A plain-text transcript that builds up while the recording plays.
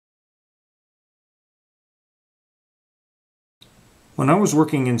When I was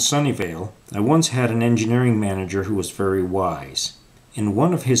working in Sunnyvale, I once had an engineering manager who was very wise. And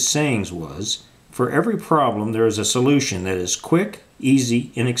one of his sayings was, for every problem there is a solution that is quick,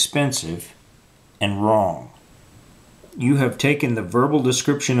 easy, inexpensive, and wrong. You have taken the verbal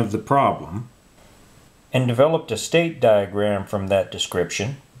description of the problem and developed a state diagram from that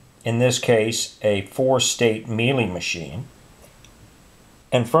description, in this case a 4-state Mealy machine.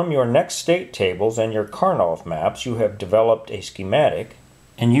 And from your next state tables and your Karnaugh maps, you have developed a schematic,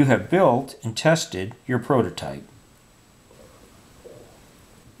 and you have built and tested your prototype.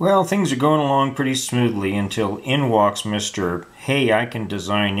 Well, things are going along pretty smoothly until in walks Mr. Hey, I can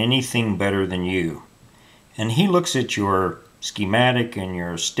design anything better than you. And he looks at your schematic and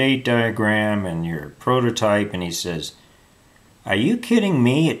your state diagram and your prototype and he says, are you kidding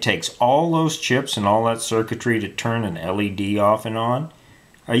me? It takes all those chips and all that circuitry to turn an LED off and on?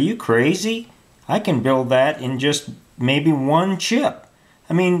 Are you crazy? I can build that in just maybe one chip.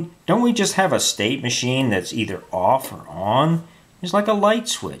 I mean, don't we just have a state machine that's either off or on? It's like a light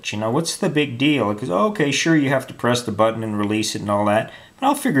switch, you know, what's the big deal? Because, okay, sure, you have to press the button and release it and all that, but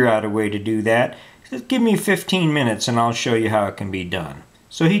I'll figure out a way to do that. Just give me 15 minutes and I'll show you how it can be done.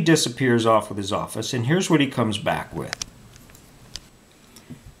 So he disappears off with his office, and here's what he comes back with.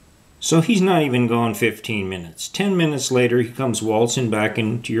 So he's not even gone 15 minutes. 10 minutes later, he comes waltzing back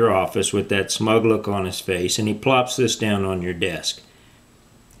into your office with that smug look on his face, and he plops this down on your desk.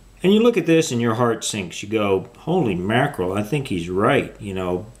 And you look at this and your heart sinks. You go, holy mackerel, I think he's right. You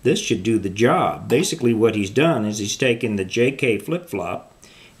know, this should do the job. Basically what he's done is he's taken the JK flip-flop.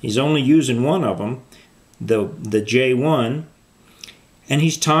 He's only using one of them, the J1, and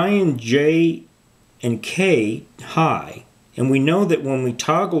he's tying J and K high. And we know that when we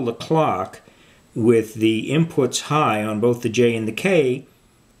toggle the clock with the inputs high on both the J and the K,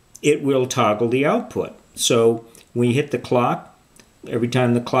 it will toggle the output. So when you hit the clock, every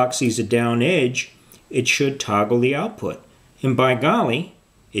time the clock sees a down edge, it should toggle the output. And by golly,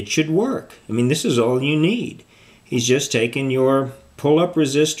 it should work. I mean, this is all you need. He's just taken your pull-up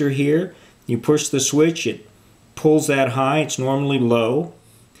resistor here. You push the switch, it pulls that high. It's normally low.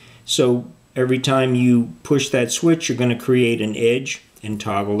 So every time you push that switch, you're going to create an edge and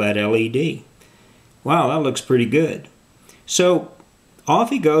toggle that LED. Wow, that looks pretty good. So off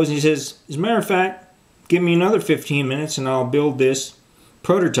he goes, and he says, as a matter of fact, give me another 15 minutes and I'll build this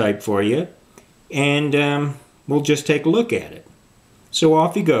prototype for you, and we'll just take a look at it. So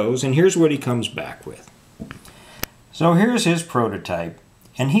off he goes, and here's what he comes back with. So here's his prototype,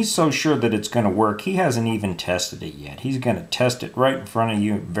 and he's so sure that it's going to work, he hasn't even tested it yet. He's going to test it right in front of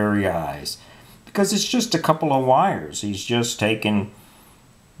your very eyes, because it's just a couple of wires. He's just taken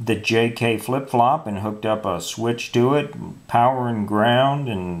the JK flip-flop and hooked up a switch to it, power and ground,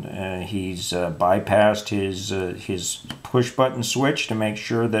 and he's bypassed his push-button switch to make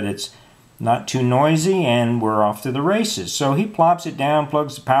sure that it's not too noisy, and we're off to the races. So he plops it down,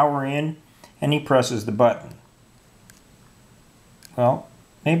 plugs the power in, and he presses the button. Well,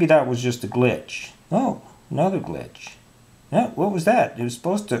 maybe that was just a glitch. Oh, another glitch. Yeah, what was that? It was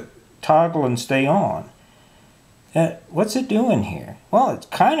supposed to toggle and stay on. What's it doing here? Well, it's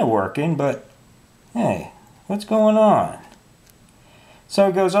kind of working, but hey, what's going on? So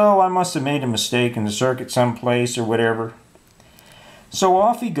he goes, oh, I must have made a mistake in the circuit someplace or whatever. So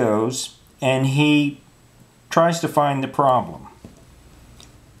off he goes, and he tries to find the problem.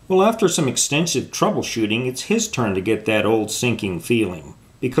 Well, after some extensive troubleshooting, it's his turn to get that old sinking feeling,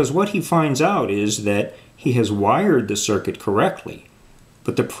 because what he finds out is that he has wired the circuit correctly,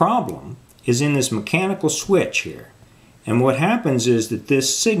 but the problem is in this mechanical switch here. And what happens is that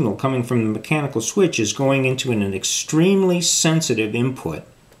this signal coming from the mechanical switch is going into an extremely sensitive input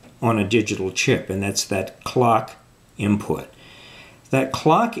on a digital chip, and that's that clock input. That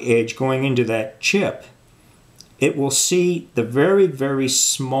clock edge going into that chip, it will see the very, very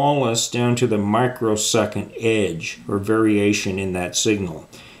smallest down to the microsecond edge or variation in that signal.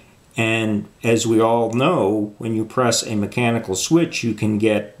 And as we all know, when you press a mechanical switch, you can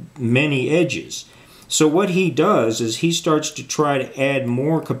get many edges. So what he does is he starts to try to add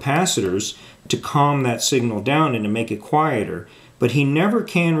more capacitors to calm that signal down and to make it quieter. But he never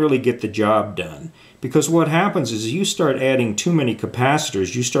can really get the job done. Because what happens is you start adding too many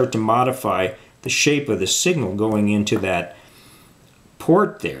capacitors, you start to modify the shape of the signal going into that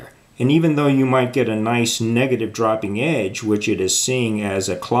port there. And even though you might get a nice negative dropping edge, which it is seeing as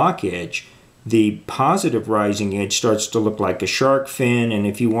a clock edge, the positive rising edge starts to look like a shark fin, and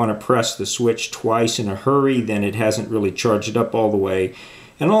if you want to press the switch twice in a hurry, then it hasn't really charged up all the way,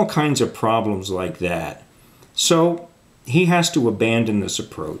 and all kinds of problems like that. So he has to abandon this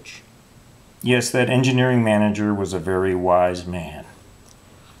approach. Yes, that engineering manager was a very wise man.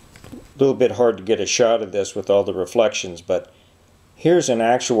 A little bit hard to get a shot of this with all the reflections, but here's an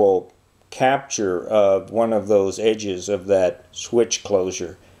actual capture of one of those edges of that switch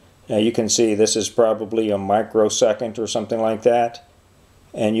closure. Now you can see this is probably a microsecond or something like that,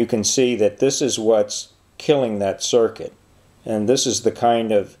 and you can see that this is what's killing that circuit, and this is the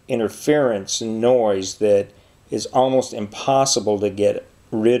kind of interference and noise that is almost impossible to get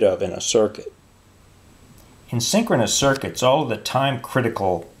rid of in a circuit. In synchronous circuits, all of the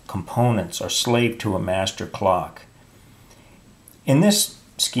time-critical components are slave to a master clock. In this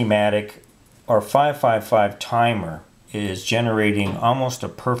schematic, our 555 timer is generating almost a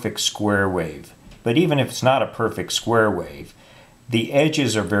perfect square wave. But even if it's not a perfect square wave, the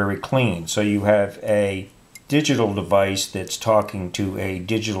edges are very clean. So you have a digital device that's talking to a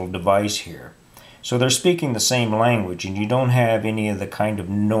digital device here. So they're speaking the same language, and you don't have any of the kind of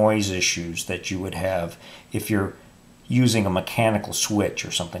noise issues that you would have if you're using a mechanical switch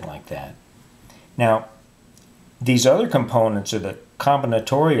or something like that. Now, these other components are the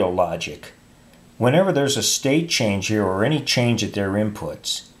combinatorial logic. Whenever there's a state change here or any change at their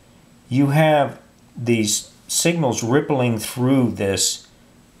inputs, you have these signals rippling through this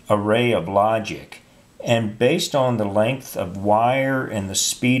array of logic. And based on the length of wire and the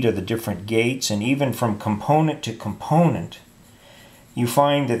speed of the different gates, and even from component to component, you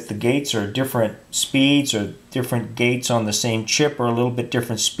find that the gates are different speeds, or different gates on the same chip are a little bit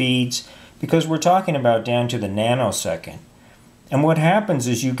different speeds, because we're talking about down to the nanosecond. And what happens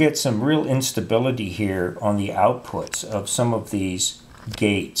is you get some real instability here on the outputs of some of these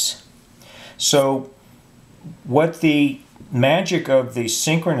gates. So what the magic of the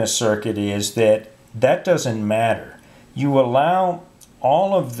synchronous circuit is that doesn't matter. You allow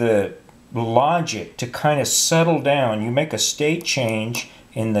all of the logic to kind of settle down. You make a state change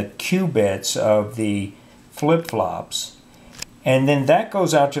in the qubits of the flip-flops, and then that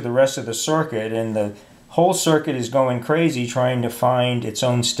goes out to the rest of the circuit, and the whole circuit is going crazy trying to find its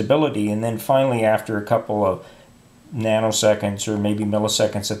own stability, and then finally, after a couple of nanoseconds or maybe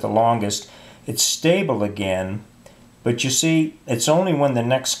milliseconds at the longest, it's stable again. But you see, it's only when the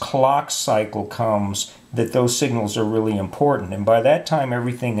next clock cycle comes that those signals are really important. And by that time,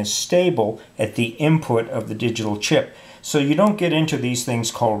 everything is stable at the input of the digital chip. So you don't get into these things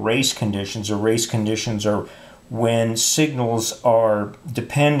called race conditions, or race conditions are when signals are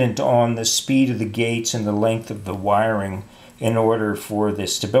dependent on the speed of the gates and the length of the wiring in order for the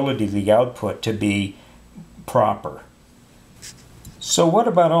stability of the output to be proper. So what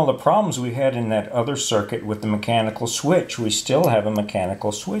about all the problems we had in that other circuit with the mechanical switch? We still have a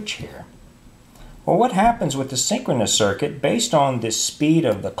mechanical switch here. Well, what happens with the synchronous circuit, based on the speed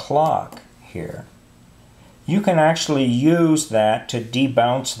of the clock here, you can actually use that to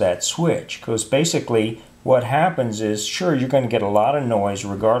debounce that switch, because basically what happens is, sure, you're going to get a lot of noise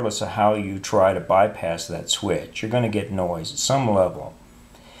regardless of how you try to bypass that switch. You're going to get noise at some level.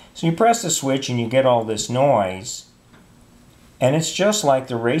 So you press the switch and you get all this noise. And it's just like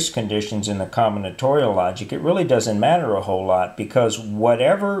the race conditions in the combinatorial logic. It really doesn't matter a whole lot, because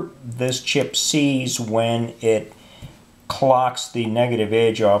whatever this chip sees when it clocks the negative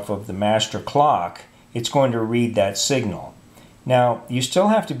edge off of the master clock, it's going to read that signal. Now, you still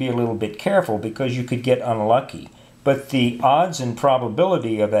have to be a little bit careful, because you could get unlucky. But the odds and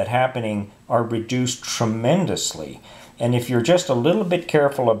probability of that happening are reduced tremendously. And if you're just a little bit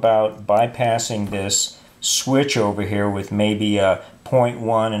careful about bypassing this switch over here with maybe a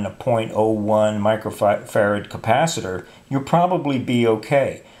 0.1 and a 0.01 microfarad capacitor, you'll probably be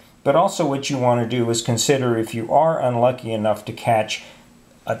okay. But also what you want to do is consider, if you are unlucky enough to catch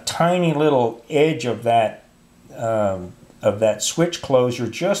a tiny little edge of that switch closure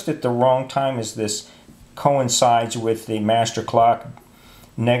just at the wrong time, as this coincides with the master clock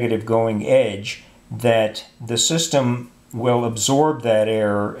negative going edge, that the system will absorb that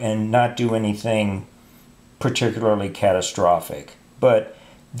error and not do anything particularly catastrophic. But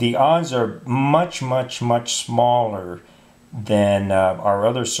the odds are much, much, much smaller than our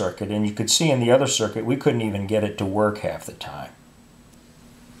other circuit. And you could see in the other circuit, we couldn't even get it to work half the time.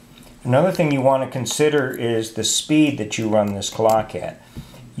 Another thing you want to consider is the speed that you run this clock at.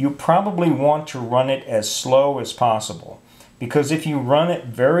 You probably want to run it as slow as possible, because if you run it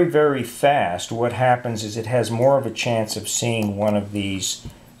very, very fast, what happens is it has more of a chance of seeing one of these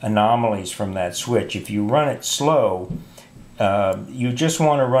anomalies from that switch. If you run it slow, you just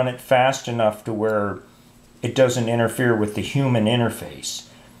want to run it fast enough to where it doesn't interfere with the human interface.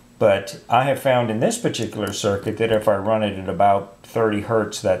 But I have found in this particular circuit that if I run it at about 30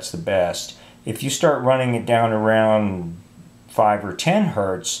 hertz, that's the best. If you start running it down around 5 or 10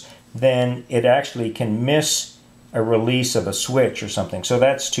 hertz, then it actually can miss a release of a switch or something. So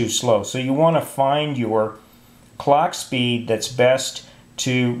that's too slow. So you want to find your clock speed that's best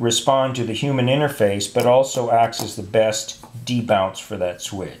to respond to the human interface, but also acts as the best debounce for that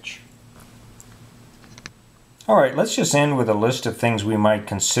switch. Alright, let's just end with a list of things we might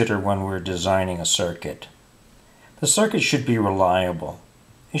consider when we're designing a circuit. The circuit should be reliable.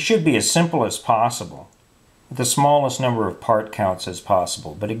 It should be as simple as possible, with the smallest number of part counts as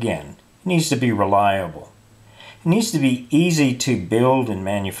possible, but again, it needs to be reliable. It needs to be easy to build and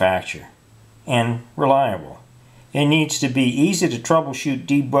manufacture, and reliable. It needs to be easy to troubleshoot,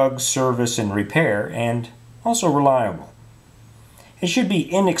 debug, service, and repair, and also reliable. It should be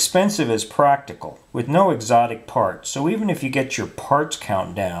inexpensive as practical, with no exotic parts. So even if you get your parts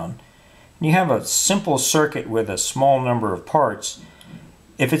count down, and you have a simple circuit with a small number of parts,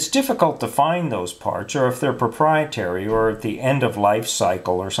 if it's difficult to find those parts, or if they're proprietary, or at the end of life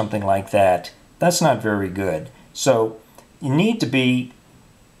cycle or something like that, that's not very good. So you need to be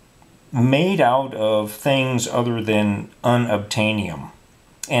made out of things other than unobtainium.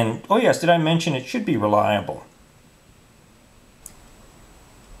 And, oh yes, did I mention it should be reliable?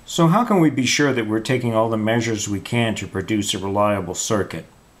 So how can we be sure that we're taking all the measures we can to produce a reliable circuit?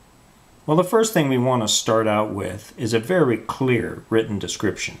 Well, the first thing we want to start out with is a very clear written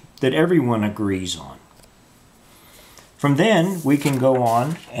description that everyone agrees on. From then, we can go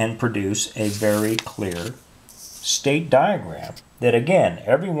on and produce a very clear state diagram that, again,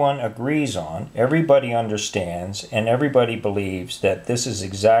 everyone agrees on, everybody understands, and everybody believes that this is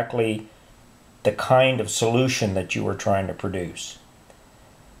exactly the kind of solution that you are trying to produce.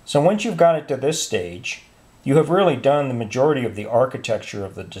 So once you've got it to this stage, you have really done the majority of the architecture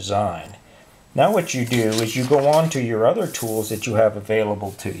of the design. Now what you do is you go on to your other tools that you have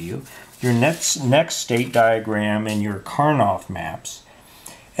available to you, your next state diagram and your Karnaugh maps.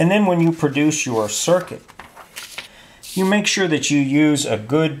 And then when you produce your circuit, you make sure that you use a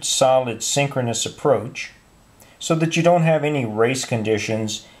good, solid, synchronous approach so that you don't have any race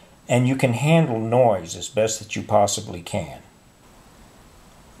conditions and you can handle noise as best that you possibly can.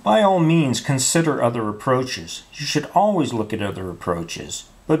 By all means, consider other approaches. You should always look at other approaches,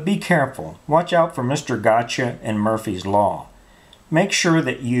 but be careful. Watch out for Mr. Gotcha and Murphy's Law. Make sure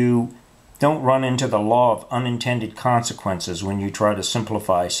that you don't run into the law of unintended consequences when you try to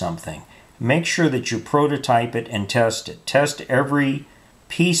simplify something. Make sure that you prototype it and test it. Test every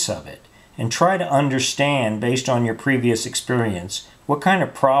piece of it and try to understand, based on your previous experience, what kind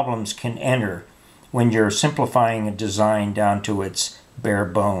of problems can enter when you're simplifying a design down to its bare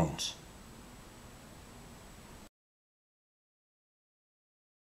bones.